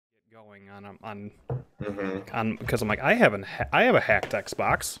going on because I'm like I have a hacked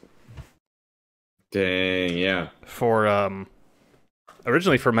Xbox. Dang, yeah. For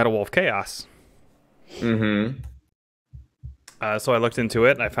originally for Metal Wolf Chaos. Mm-hmm. So I looked into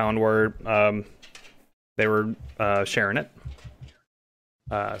it and I found where they were sharing it.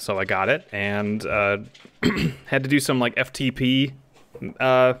 So I got it and had to do some like FTP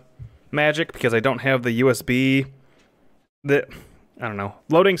magic because I don't have the USB. I don't know.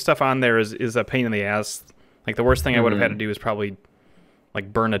 Loading stuff on there is a pain in the ass. Like the worst thing I would have had to do is probably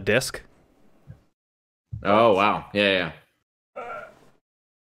like burn a disk. Oh wow, yeah.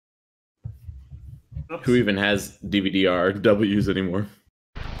 Who even has DVD-RWs anymore?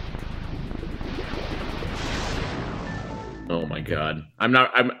 Oh my god, I'm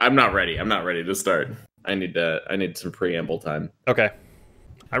not ready. I'm not ready to start. I need some preamble time. Okay,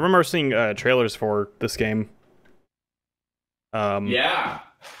 I remember seeing trailers for this game. Yeah,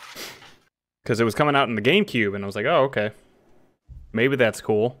 because it was coming out in the GameCube, and I was like, oh okay, maybe that's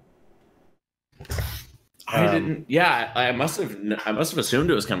cool. I didn't. Yeah, I must have assumed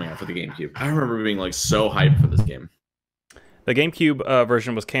it was coming out for the GameCube. I remember being like so hyped for this game. The GameCube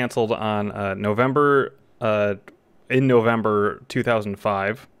version was canceled on November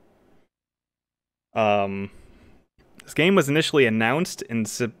 2005. This game was initially announced in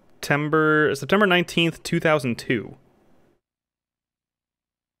September 19th, 2002.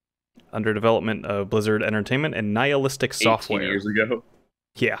 Under development of Blizzard Entertainment and Nihilistic Software. 18 years ago.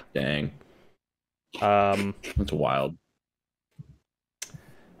 Yeah. Dang. That's wild.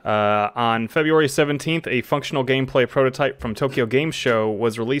 On February 17th, a functional gameplay prototype from Tokyo Game Show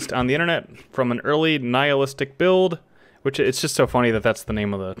was released on the internet from an early nihilistic build, which it's just so funny that that's the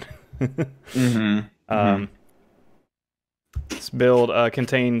name of the... This build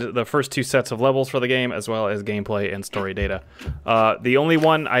contained the first two sets of levels for the game, as well as gameplay and story data. The only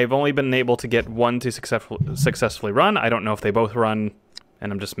one, I've only been able to get one to successfully run. I don't know if they both run,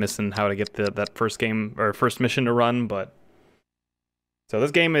 and I'm just missing how to get that first game, or first mission to run, but... So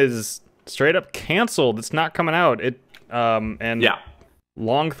this game is straight up canceled. It's not coming out. And yeah.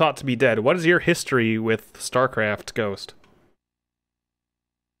 Long thought to be dead. What is your history with Starcraft Ghost?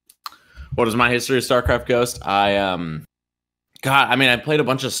 What is my history of Starcraft Ghost? God, I mean, I played a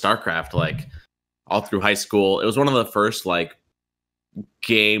bunch of Starcraft, like, all through high school. It was one of the first, like,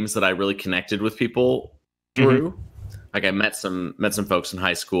 games that I really connected with people through. Like, I met some folks in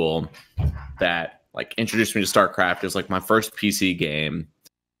high school that, like, introduced me to Starcraft. It was, like, my first PC game.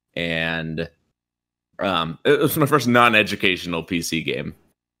 And it was my first non-educational PC game.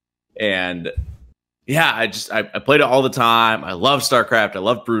 And, yeah, I played it all the time. I loved Starcraft. I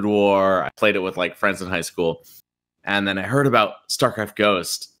loved Brood War. I played it with, like, friends in high school. And then I heard about StarCraft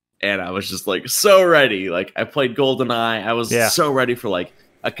Ghost, and I was just like so ready. Like I played GoldenEye, I was so ready for like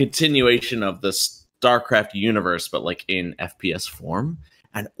a continuation of the StarCraft universe, but like in FPS form.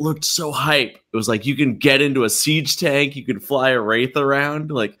 And it looked so hype. It was like you can get into a siege tank, you can fly a wraith around.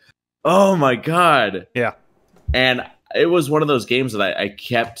 Like, oh my god, yeah. And it was one of those games that I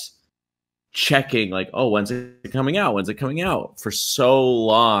kept checking, like, oh, when's it coming out? When's it coming out? For so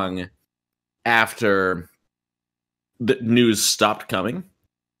long after the news stopped coming,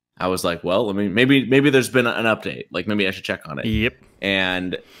 I was like, well, I mean, maybe there's been an update. Like, maybe I should check on it. Yep.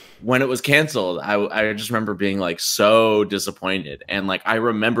 And when it was canceled, I just remember being like so disappointed. And like, I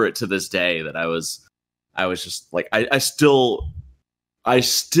remember it to this day that I was just like, I still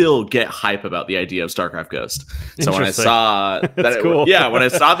get hype about the idea of StarCraft Ghost. So when I saw that, cool. When I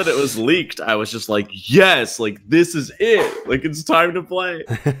saw that it was leaked, I was just like, yes, like this is it. Like it's time to play.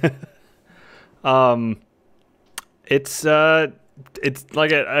 It's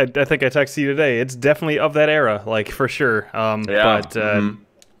like I think I texted you today. It's definitely of that era, like for sure. But we'll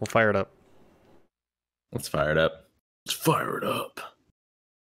fire it up. Let's fire it up. Let's fire it up.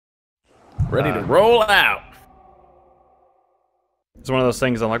 Ready to roll out. It's one of those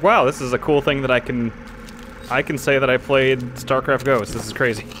things I'm like, wow, this is a cool thing that I can say that I played StarCraft Ghost. This is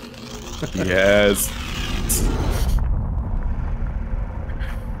crazy. Yes.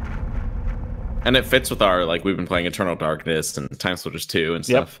 And it fits with our, like, we've been playing Eternal Darkness and Time Splitters 2 and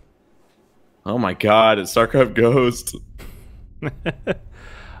stuff. Yep. Oh my god, it's StarCraft Ghost.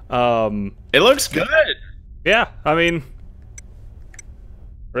 It looks good. Yeah, I mean,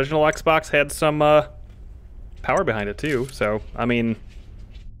 original Xbox had some power behind it too, so, I mean,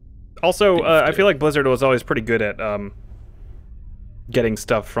 also, I feel like Blizzard was always pretty good at getting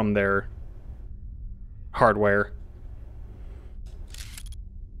stuff from their hardware.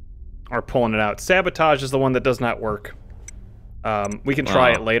 Or pulling it out. Sabotage is the one that does not work. We can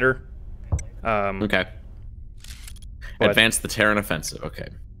try it later. Okay. Advance the Terran offensive. Okay.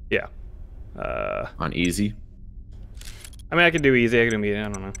 Yeah. On easy. I mean, I can do easy. I can do medium.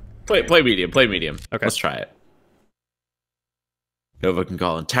 I don't know. Play medium. Play medium. Okay. Let's try it. Nova can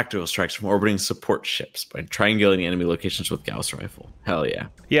call in tactical strikes from orbiting support ships by triangulating enemy locations with Gauss rifle. Hell yeah.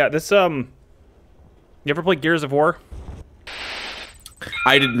 Yeah, this You ever play Gears of War?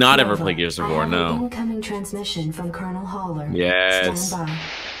 I did not ever play Gears of War, no. Incoming transmission from Colonel Haller. Yes. Stand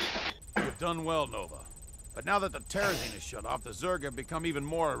by. You've done well, Nova. But now that the Terrazine is shut off, the Zerg have become even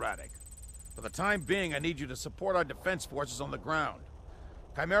more erratic. For the time being, I need you to support our defense forces on the ground.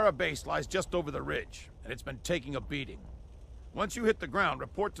 Chimera Base lies just over the ridge, and it's been taking a beating. Once you hit the ground,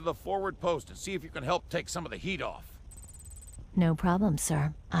 report to the forward post and see if you can help take some of the heat off. No problem,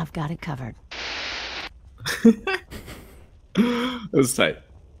 sir. I've got it covered. It was tight. It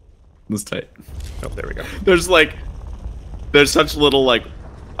was tight. Oh, there we go. There's such little, like,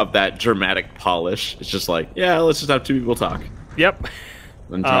 of that dramatic polish. It's just like, yeah, let's just have two people talk. Yep.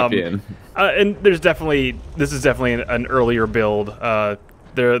 And drop you in. And this is definitely an earlier build.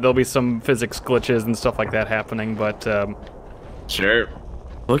 There'll be some physics glitches and stuff like that happening, but Sure.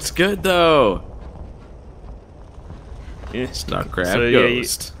 Looks good, though. yeah. Starcraft So,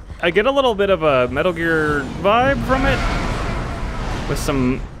 Ghost. I get a little bit of a Metal Gear vibe from it, with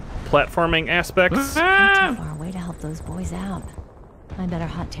some platforming aspects. Not too far away to help those boys out. I better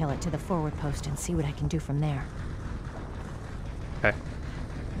hot-tail it to the forward post and see what I can do from there. Okay.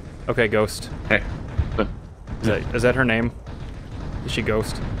 Okay, Ghost. Hey. Is that her name? Is she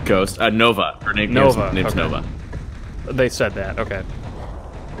Ghost? Ghost. Nova. Her name's Nova. Name's Okay. Nova. They said that. Okay.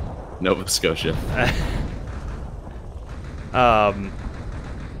 Nova Scotia. I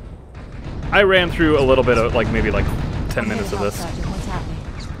ran through a little bit of maybe 10 minutes of this. Sergeant, what's happening?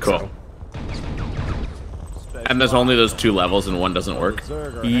 Cool. And there's only those two levels and one doesn't work?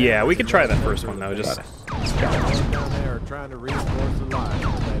 Yeah, we could try that first one though. Just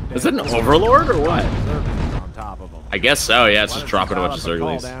Is it an overlord or what? I guess so, yeah, it's just dropping a bunch of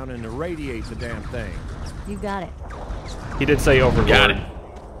Zerglies. You got it. he did say overlord. Got it.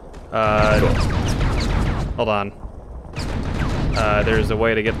 Hold on. There's a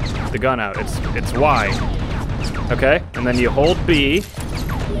way to get the gun out. It's Y. Okay, and then you hold B,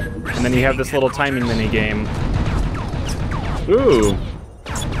 and then you have this little timing mini game. Ooh.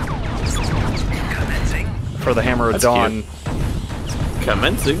 For the Hammer of That's Dawn. cute.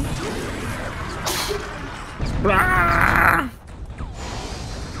 Commencing.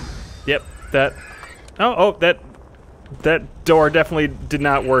 Yep, that. Oh, that door definitely did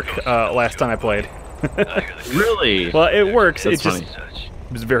not work last time I played. Really? Well, it works. That's it just funny.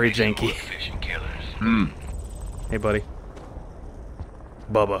 was very janky. Hmm. Hey, buddy.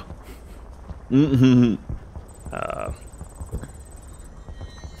 Bubba. Mm-hmm.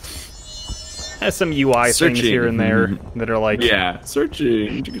 Has some UI things here and there that are like. Yeah,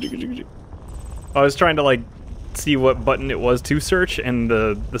 searching. I was trying to see what button it was to search, and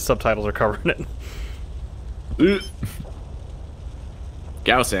the subtitles are covering it.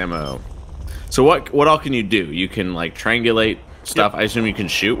 Gauss ammo. So what all can you do? You can triangulate stuff. Yep. I assume you can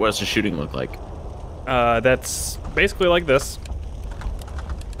shoot. What does the shooting look like? That's basically like this.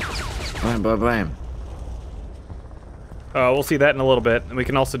 Blam, blam, blam. We'll see that in a little bit, and we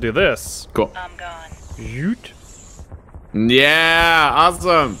can also do this. Cool. I'm gone. Shoot. Yeah,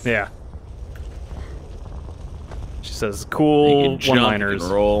 awesome. Yeah. She says You cool can jump, one-liners. you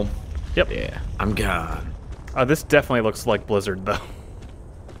can roll. Yep. Yeah, I'm gone. This definitely looks like Blizzard, though.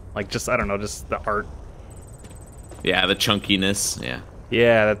 I don't know, just the art. Yeah, the chunkiness. Yeah.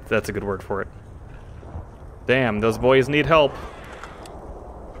 Yeah, that's a good word for it. Damn, those boys need help.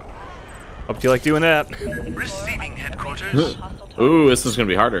 Hope you like doing that. Receiving headquarters. Ooh, this is gonna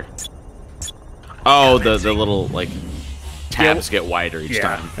be harder. Oh, the little tabs get wider each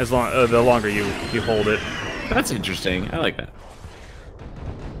Yeah, time. as long the longer you hold it. That's interesting. I like that.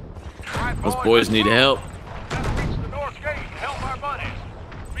 Those boys need help.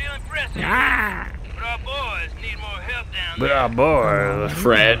 Real impressive. But our boys need more help down there. But ah, boy.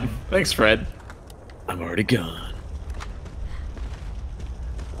 Fred. Thanks, Fred. I'm already gone.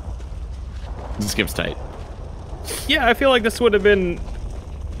 This game's tight. Yeah, I feel like this would have been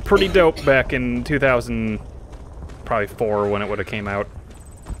pretty dope back in 2000, probably 4 when it would have came out.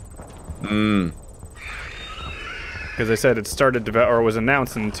 Mm. Because they said it started or was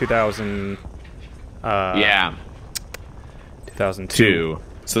announced in 2000. Yeah. 2002.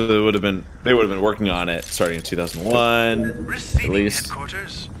 So they would have been working on it starting in 2001, Receiving at least.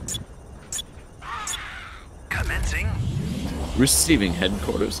 headquarters. Commencing. Receiving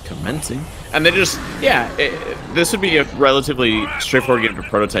headquarters commencing, and they just this would be a relatively straightforward game to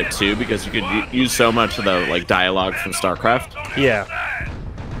prototype too, because you could use so much of the dialogue from StarCraft. Yeah.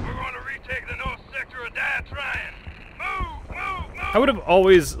 I would have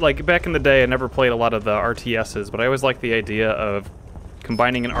always, like, back in the day, I never played a lot of the RTSs, but I always liked the idea of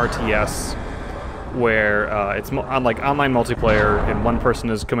combining an RTS where it's on, like, online multiplayer, and one person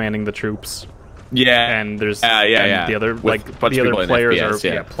is commanding the troops. Yeah. And there's yeah. the other, With like, a bunch the of other people in players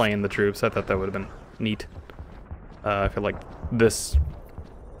FPS, are playing the troops. I thought that would have been neat. I feel like this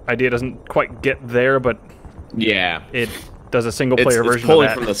idea doesn't quite get there, but yeah, it does a single player version it's pulling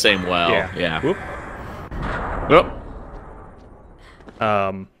of that. from the same well. Yeah. Whoop. Whoop.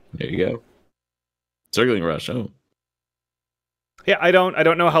 There you go. Circling rush. Oh. Yeah, I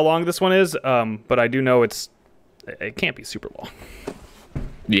don't know how long this one is, but I do know it can't be super long.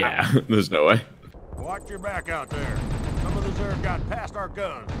 Yeah, there's no way. Watch your back out there. Some of the Zerg got past our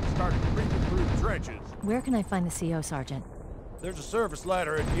guns and started creeping through the trenches. Where can I find the CO, Sergeant? There's a service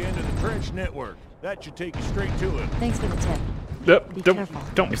ladder at the end of the trench network. That should take you straight to it. Thanks for the tip. Be careful.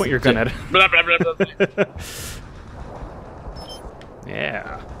 Don't point your gun at it. Blah, blah, blah, blah, blah.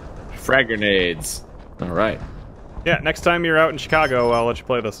 Yeah. Frag grenades. All right. Yeah, next time you're out in Chicago, I'll let you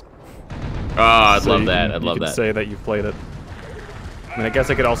play this. Oh, I'd So love you that. can- I'd love you that. could say that you've played it. I mean, I guess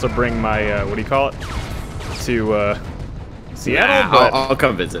I could also bring my, what do you call it? To, Seattle, Yeah, but I'll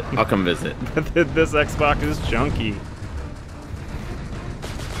come visit. I'll come visit. this Xbox is chunky.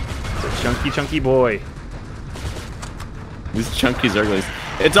 It's a chunky boy. These chunky Zerglings.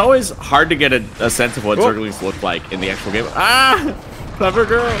 It's always hard to get a sense of what Cool. Zerglings look like in the actual game. Ah! Clever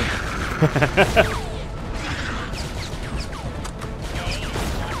girl!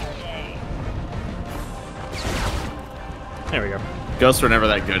 There we go. Ghosts were never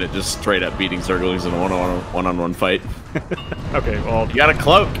that good at just straight up beating Zerglings in a one-on-one fight. Okay, well, You got a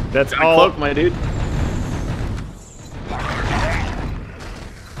cloak. That's got a all- cloak, my dude.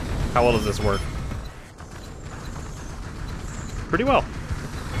 how well does this work? Pretty well.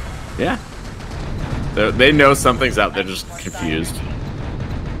 Yeah. They know something's up. They're just confused.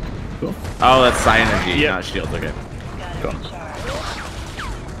 Cool. Oh, that's Psi Energy, Yep. not shields. Okay. Cool.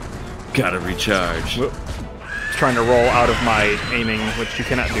 Gotta recharge. Whoop. Just trying to roll out of my aiming, which you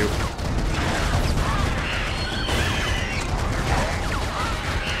cannot do.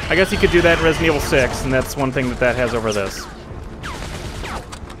 I guess you could do that in Resident Evil 6, and that's one thing that has over this.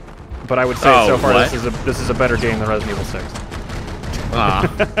 But I would say Oh, so far what? this is a better game than Resident Evil 6. Ah.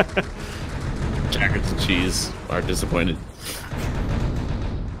 Jackets and cheese are disappointed.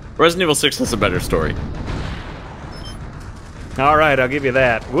 Resident Evil 6 has a better story. All right, I'll give you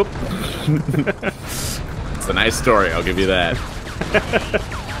that. Whoop. It's a nice story, I'll give you that.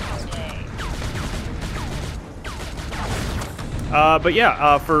 But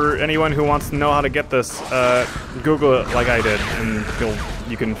yeah, for anyone who wants to know how to get this, Google it like I did, and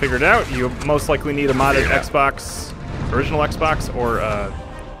you can figure it out. You most likely need a modded Xbox, original Xbox,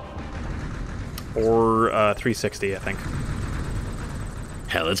 or 360, I think.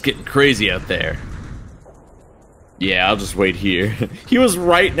 Hell, it's getting crazy out there. Yeah, I'll just wait here. He was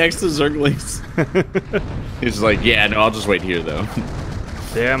right next to Zerglings. He's just like, yeah, no, I'll just wait here, though.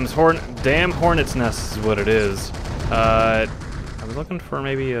 Damn hornet's nest is what it is. I was looking for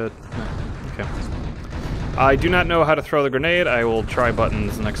maybe a... Okay. I do not know how to throw the grenade. I will try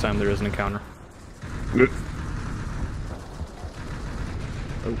buttons the next time there is an encounter.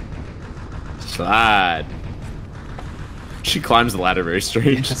 Oh. Slide. She climbs the ladder very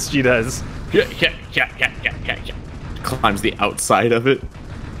strange. Yes, she does. Yeah. Climbs the outside of it.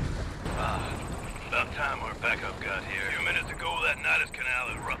 About time our backup got here. A few minutes ago, that Nidus Canal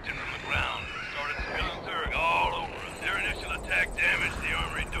erupted from the ground and started spilling Zerg all over us. Their initial attack damaged the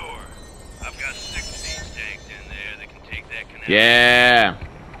armory door. I've got 6 siege tanks in there that can take that canal. Yeah.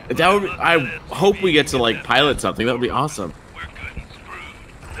 That would. I hope we get to like pilot something. That would be awesome. We're good and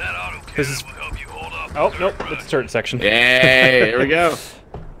screwed. That autocannon This is- will help you hold off. Oh, nope, it's the turret section. Yay! Here we go.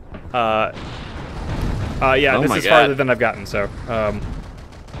 Yeah, Oh this my is God. farther than I've gotten, so,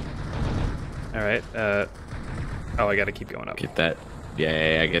 alright, oh, I gotta keep going up. Get that.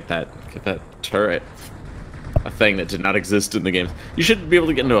 Yeah, get that. Get that turret. A thing that did not exist in the games. You should be able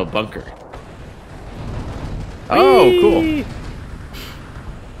to get into a bunker. Oh, cool. Whee!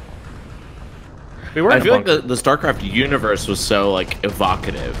 We were in I a feel like bunker. the StarCraft universe was so like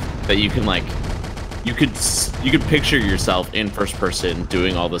evocative that you can like you could picture yourself in first person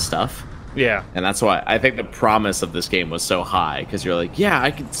doing all this stuff. Yeah. And that's why I think the promise of this game was so high, because you're like, yeah,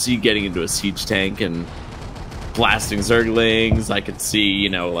 I could see getting into a siege tank and blasting Zerglings. I could see, you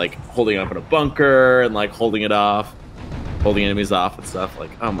know, like holding up in a bunker and like holding enemies off and stuff. Like,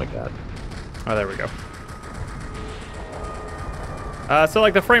 oh my god. Oh, there we go. So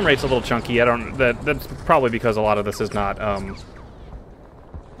like the frame rate's a little chunky. That's probably because a lot of this is not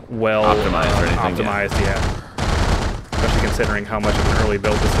well Optimized or anything, optimized. Yeah. Especially considering how much of an early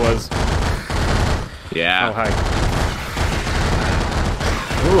build this was. Yeah. Oh, hi.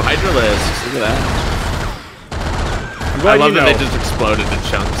 Ooh, Hydralisks. Look at that. I love that they just exploded in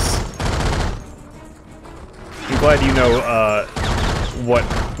chunks. I'm glad you know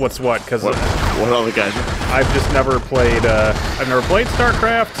what's what, because what all the guys are. I've just never played. I've never played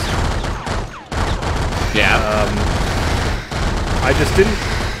Starcraft. Yeah. I just didn't.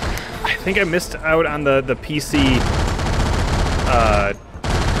 I think I missed out on the PC.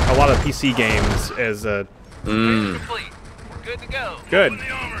 A lot of PC games as a. Complete. Good to go. Good. Open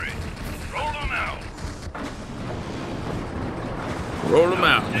the armory. Roll them out. Roll them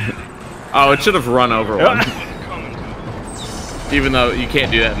out. Oh, it should have run over one. Even though you can't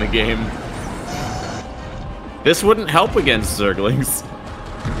do that in the game. This wouldn't help against Zerglings.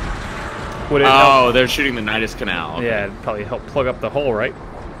 Would it oh, help? they're shooting the Nidus Canal. Okay. Yeah, it'd probably help plug up the hole, right?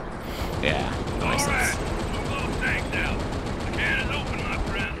 Yeah, that makes sense. The can is open, my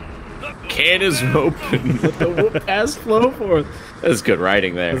friend. Can is open. Let the whoop ass flow forth. That's good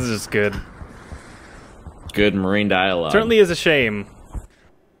writing there. This is just good. Good marine dialogue. Certainly is a shame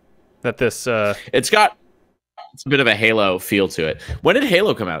that this. It's a bit of a Halo feel to it. When did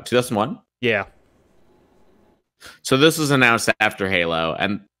Halo come out? 2001? Yeah. So this was announced after Halo,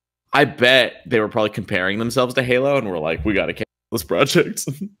 and I bet they were probably comparing themselves to Halo, and were like, we gotta cancel this project.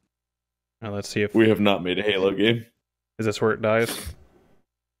 Now let's see if we have not made a Halo game. Is this where it dies?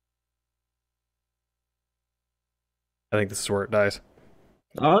 I think this is where it dies.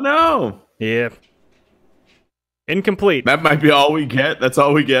 Oh no! Yeah. Incomplete. That might be all we get. That's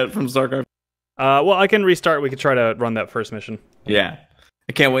all we get from StarCraft. Well, I can restart. We could try to run that first mission. Yeah.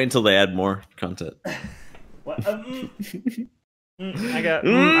 I can't wait until they add more content. What? I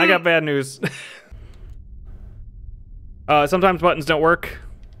got bad news. Sometimes buttons don't work.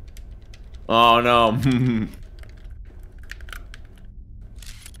 Oh no.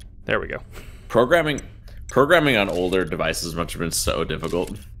 There we go. Programming on older devices must have been so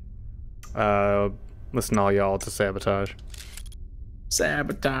difficult. Listen, all y'all, it's a sabotage.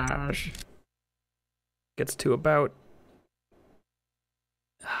 Sabotage. Gets to about.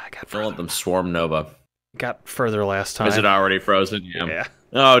 I got. Don't let them swarm Nova. Got further last time. Is it already frozen? Yeah. Yeah.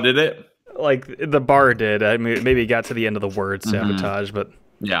 Oh, did it? Like the bar did. I mean, maybe it got to the end of the word sabotage, but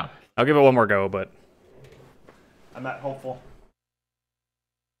yeah, I'll give it one more go. But I'm not hopeful.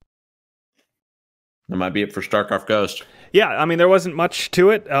 That might be it for StarCraft Ghost. Yeah, I mean there wasn't much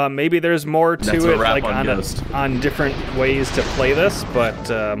to it. Maybe there's more to That's it, a wrap like on different ways to play this. But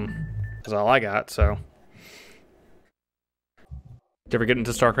that's all I got. So, did you ever get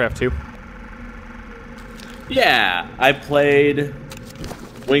into StarCraft 2? Yeah, I played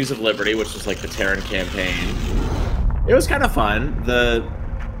Wings of Liberty, which was like the Terran campaign. It was kind of fun.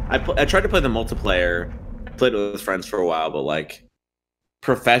 I tried to play the multiplayer. I played it with friends for a while, but like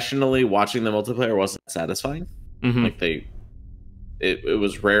professionally watching the multiplayer wasn't satisfying. Mm-hmm. Like it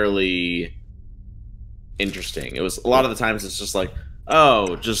was rarely interesting. It was a lot of the times it's just like,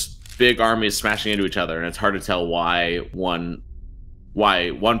 oh, just big armies smashing into each other, and it's hard to tell why one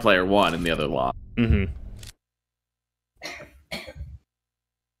player won and the other lost. Mm-hmm.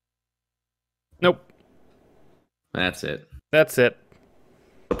 Nope. That's it. That's it.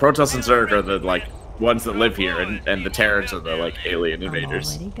 The Protoss and Zerg are the like ones that live here, and the Terrans are the like alien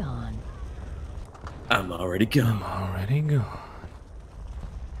invaders. I'm already gone. I'm already gone. Already gone.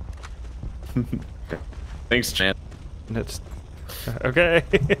 Thanks, Chan. That's okay.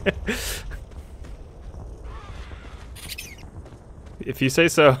 If you say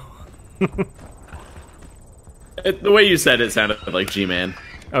so. The way you said it sounded like G-Man.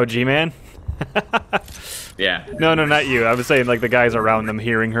 Oh, G-Man? Yeah. No, not you. I was saying like the guys around them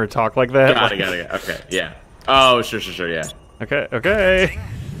hearing her talk like that. Got it. Okay, yeah. Oh, sure, yeah. Okay.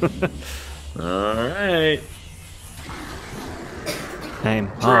 All right.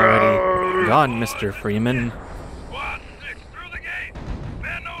 I'm already gone, Mr. Freeman. Squad 6 through the gate.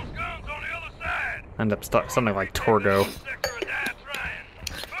 Man those guns on the other side. End up something like Torgo. Sector of that trying.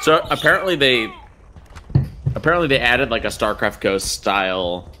 So apparently they added like a StarCraft Ghost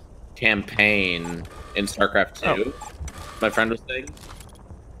style campaign in StarCraft 2. Oh. My friend was saying.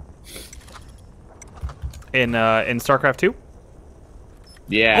 In StarCraft 2?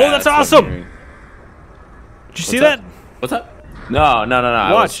 Yeah. Oh, that's awesome! Did you see that? What's up? No.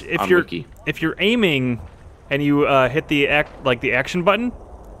 Watch if you're aiming and you hit the action button,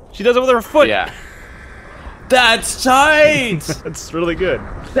 she does it with her foot. Yeah. That's tight. That's really good.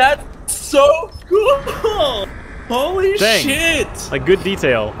 That's so cool. Holy Dang. shit! Like good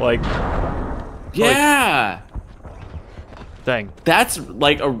detail. Like yeah. Dang. That's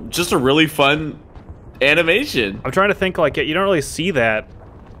like just a really fun animation. I'm trying to think, like, you don't really see that.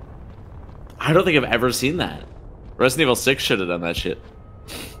 I don't think I've ever seen that. Resident Evil 6 should have done that shit.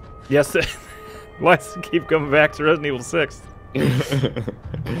 Yes. Why does it keep coming back to Resident Evil 6? I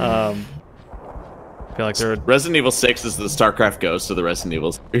feel like they're... Resident Evil 6 is the StarCraft Ghost of the Resident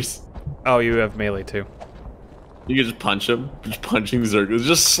Evil series. Oh, you have melee too. You can just punch him. Just punching Zergos.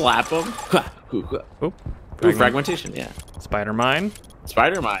 Just slap him. Oop. Ooh, fragmentation, yeah. Spider Mine.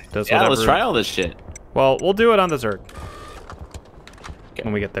 Spider Mine. Does yeah, whatever. let's try all this shit. Well, we'll do it on the Zerg. Okay.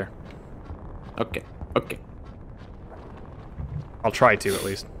 When we get there. Okay. Okay. I'll try to, at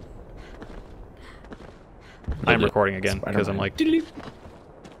least. I'm recording again, because I'm like...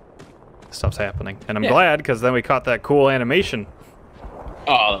 Stuff's happening. And I'm glad, because then we caught that cool animation.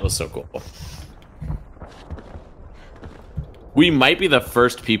 Oh, that was so cool. We might be the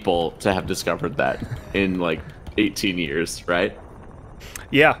first people to have discovered that in, like, 18 years, right?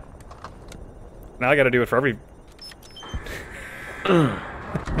 Yeah. Now I gotta do it for every...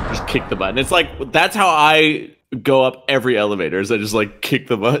 Just kick the button. It's like, that's how I go up every elevator, is I just, like, kick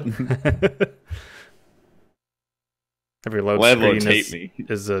the button. Every load screen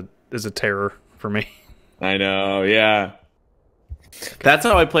is a terror for me. I know, yeah. That's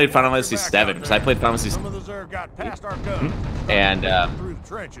how I played Final Fantasy VII, because I played Final Fantasy and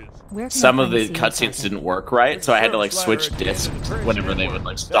some of the cutscenes didn't work right, so I had to like switch discs whenever they would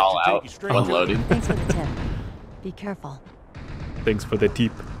like stall out when loading. Thanks for the tip. Be careful. Thanks for the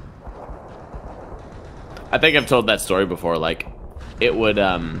tip. I think I've told that story before. Like, it would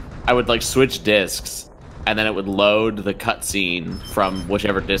I would like switch discs, and then it would load the cutscene from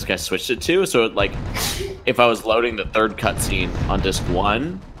whichever disc I switched it to. So, like, if I was loading the third cutscene on disc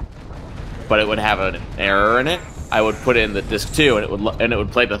 1, but it would have an error in it, I would put it in the disc 2, and it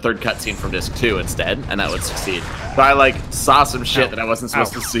would play the third cutscene from disc 2 instead, and that would succeed. So I like saw some shit that I wasn't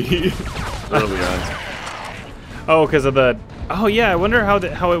supposed to see early on. Oh, because of the... Oh yeah, I wonder how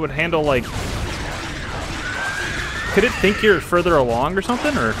it would handle like... Could it think you're further along or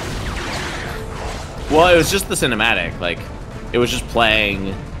something, or? Well, it was just the cinematic. Like, it was just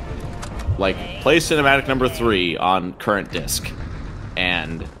playing, like, play cinematic number 3 on current disc,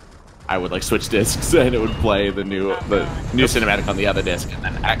 and I would like switch discs, and it would play the new cinematic on the other disc,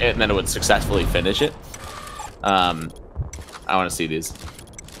 and then it would successfully finish it. I want to see these.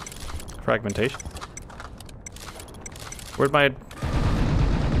 Fragmentation. Where'd my...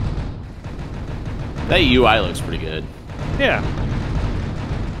 That UI looks pretty good. Yeah.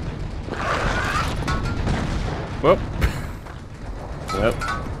 Whoop. Yep.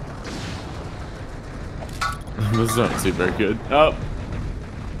 This doesn't seem very good. Oh.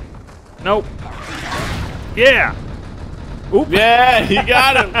 Nope. Yeah. Oop. Yeah, he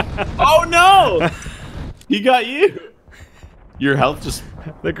got him. Oh no! He got you. Your health just...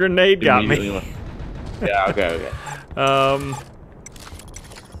 The grenade got me. Yeah, okay.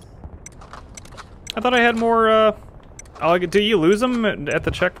 I thought I had more, oh, do you lose them at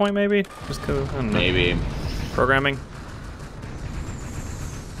the checkpoint, maybe? Just cause, I don't know. Maybe. Programming?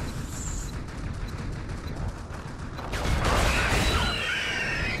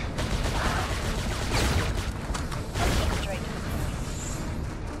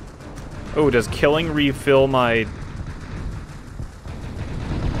 Oh, does killing refill my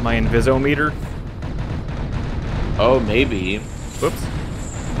invisometer? Oh, maybe. Whoops.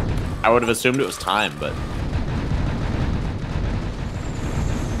 I would have assumed it was time, but...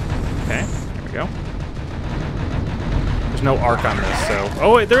 Okay, there we go. There's no arc on this, so...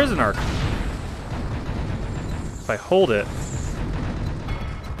 Oh, wait, there is an arc. If I hold it...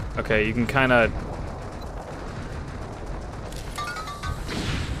 Okay, you can kind of...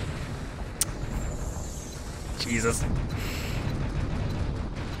 Jesus.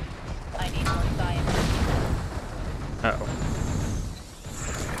 I need more science. Uh-oh.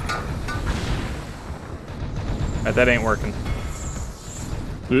 That ain't working.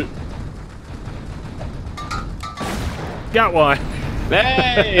 Got one.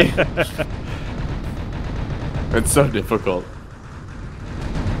 Hey! It's so difficult.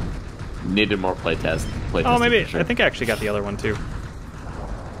 Needed more playtest. Oh, maybe. Sure. I think I actually got the other one too.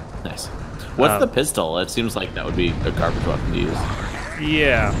 Nice. What's the pistol? It seems like that would be a garbage weapon to use.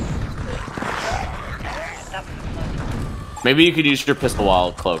 Yeah. Maybe you could use your pistol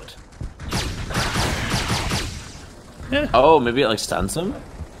while cloaked. Yeah. Oh, maybe it like stuns him?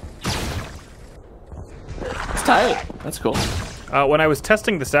 It's tight. That's cool. When I was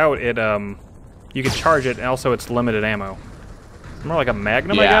testing this out, it you could charge it, and also it's limited ammo. More like a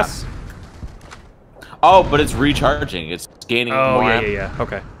Magnum, I guess. Oh, but it's recharging. It's gaining more. Oh, yeah.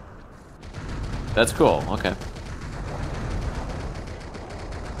 Okay. That's cool. Okay.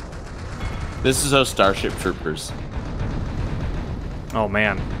 This is those Starship Troopers. Oh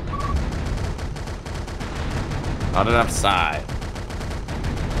man. Not enough side.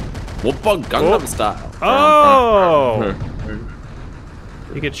 Whoopa Gundam style. Oh!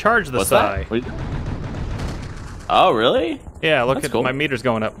 You could charge the What's Psy. that? Oh, really? Yeah, look That's at cool. my meter's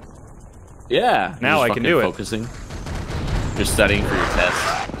going up. Yeah. Now You're I just can do it. Focusing. You're studying for your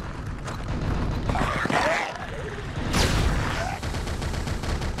test.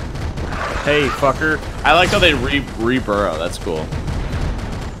 Hey, fucker. I like how they re-burrow. That's cool.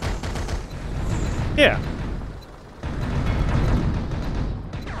 Yeah.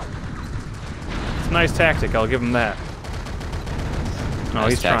 It's a nice tactic, I'll give him that. Oh,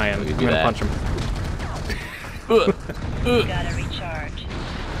 Nice he's tactic, trying. we I'm can do gonna that. punch him. Gotta recharge.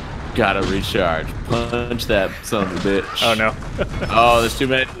 Gotta recharge. Punch that son of a bitch. Oh no. Oh, there's too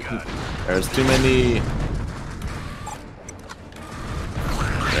many. There's too many.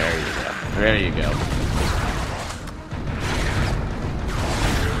 There you go. There you go.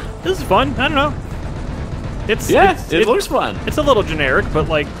 This is fun. I don't know. It's Yeah, it's, it looks fun. It's a little generic, but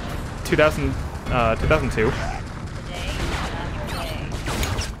like 2002. Today, not your day.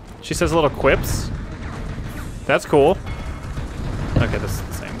 She says little quips. That's cool. Okay, this is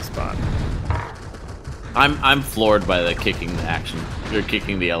the same spot. I'm floored by the kicking the action. You're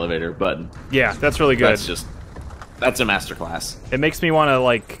kicking the elevator button. Yeah, that's really good. That's a masterclass. It makes me want to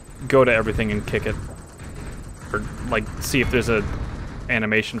like go to everything and kick it, or like see if there's a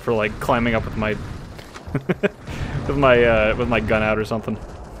animation for like climbing up with my with my gun out or something.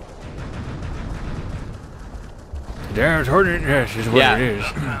 Damn, yes, is what Yeah. it is.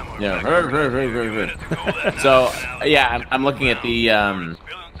 Yeah. So yeah, I'm looking at the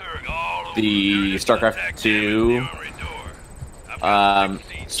Starcraft 2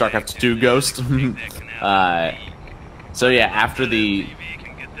 Starcraft 2 Ghost. So yeah, after the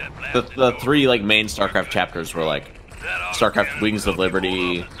three like main Starcraft chapters were like Starcraft Wings of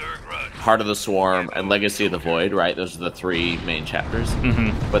Liberty, Heart of the Swarm, and Legacy of the Void, right? Those are the three main chapters.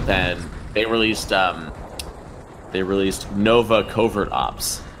 Mm-hmm. But then they released Nova Covert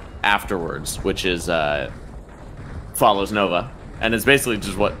Ops afterwards, which is follows Nova, and it's basically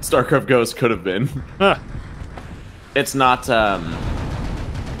just what StarCraft Ghost could have been. Huh. It's not. Well,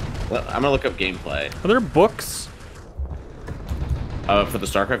 I'm gonna look up gameplay Are there books for the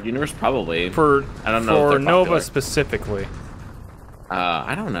StarCraft universe, probably. for I don't know if for they're Nova popular. specifically?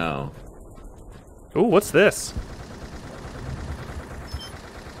 I don't know. Ooh, what's this?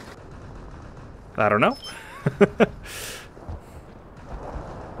 I don't know.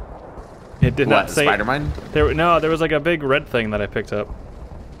 It did not What, say. Spider-Man? There was like a big red thing that I picked up.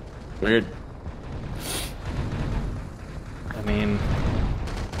 Weird. I mean,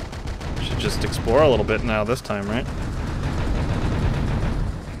 should just explore a little bit now this time, right?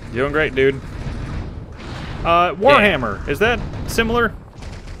 Doing great, dude. Warhammer, is that similar?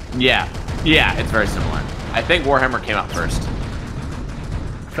 Yeah, it's very similar. I think Warhammer came out first.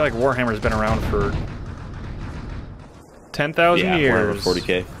 I feel like Warhammer's been around for 10,000 Yeah, years. Warhammer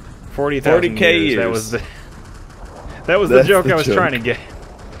 40K. 40,000 40K years. That years. was the the That's joke the I was joke. trying to get.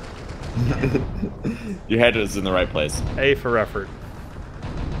 Your head is in the right place. A for effort.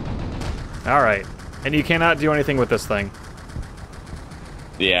 All right, and you cannot do anything with this thing.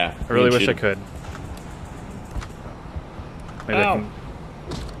 Yeah. I really wish I could. Maybe I can...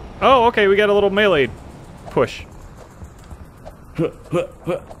 Oh, okay, we got a little melee push. Let's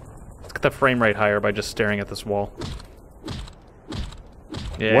get the frame rate higher by just staring at this wall.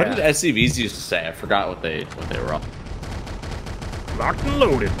 Yeah. What did SCVs used to say? I forgot what they were all. Locked and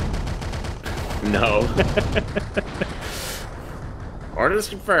loaded. No. Orders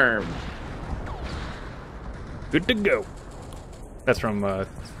confirmed. Good to go. That's from, I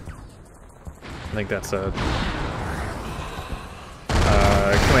think that's, Command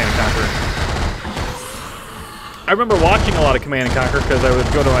and Conquer. I remember watching a lot of Command and Conquer because I would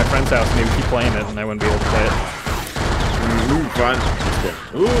go to my friend's house and they would keep playing it and I wouldn't be able to play it. Ooh, fun.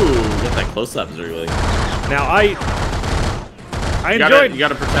 Ooh, get that close up, Zergly. Now, I You enjoyed...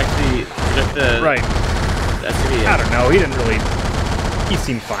 gotta protect the Right. the SCV. I don't know, he didn't really... He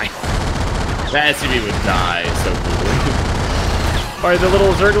seemed fine. That SCV would die so quickly. Are the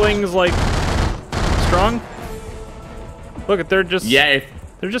little Zerglings, like, strong? Look, they're just... Yeah,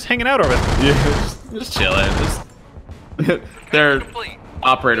 They're just hanging out over it. just chilling. Their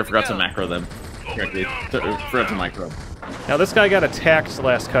operator forgot to macro them. Correctly. Forgot to micro. Now, this guy got attacked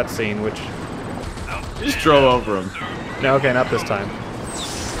last cutscene, which... Just drove over him. No, okay, not this time.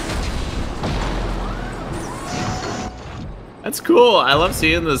 That's cool. I love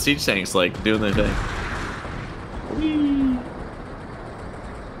seeing the siege tanks like doing their thing.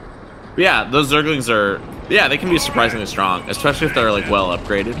 But yeah, those Zerglings are, yeah, they can be surprisingly strong, especially if they're like well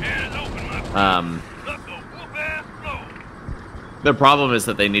upgraded. The problem is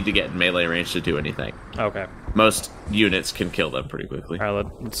that they need to get in melee range to do anything. Okay. Most units can kill them pretty quickly. All right,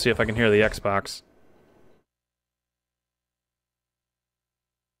 let's see if I can hear the Xbox.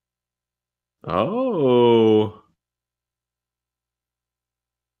 Oh.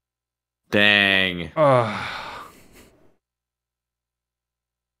 Dang. Oh.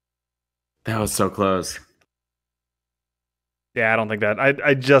 That was so close. Yeah, I don't think that.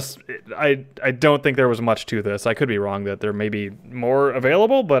 I don't think there was much to this. I could be wrong that there may be more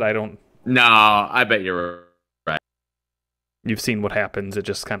available, but I don't. No, I bet you're right. You've seen what happens. It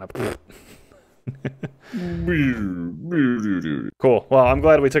just kind of. Cool. Well, I'm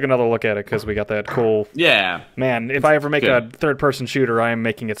glad we took another look at it because we got that cool. Yeah. Man, if I ever make Good. a third-person shooter, I am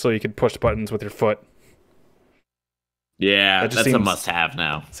making it so you can push buttons with your foot. Yeah, That just that's a seems- must-have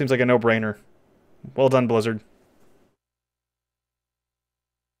now. Seems like a no-brainer. Well done, Blizzard.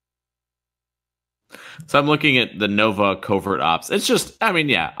 So I'm looking at the Nova covert ops. It's just, I mean,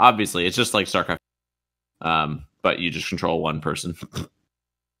 yeah, obviously, it's just like StarCraft. But you just control one person.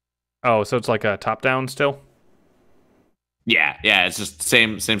 Oh, so it's like a top-down still? Yeah, it's just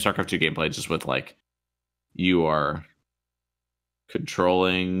same StarCraft 2 gameplay, just with like you are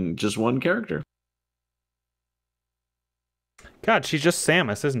controlling just one character. God, she's just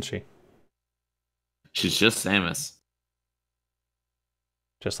Samus, isn't she? She's just Samus.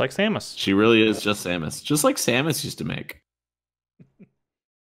 Just like Samus. She really is just Samus. Just like Samus used to make.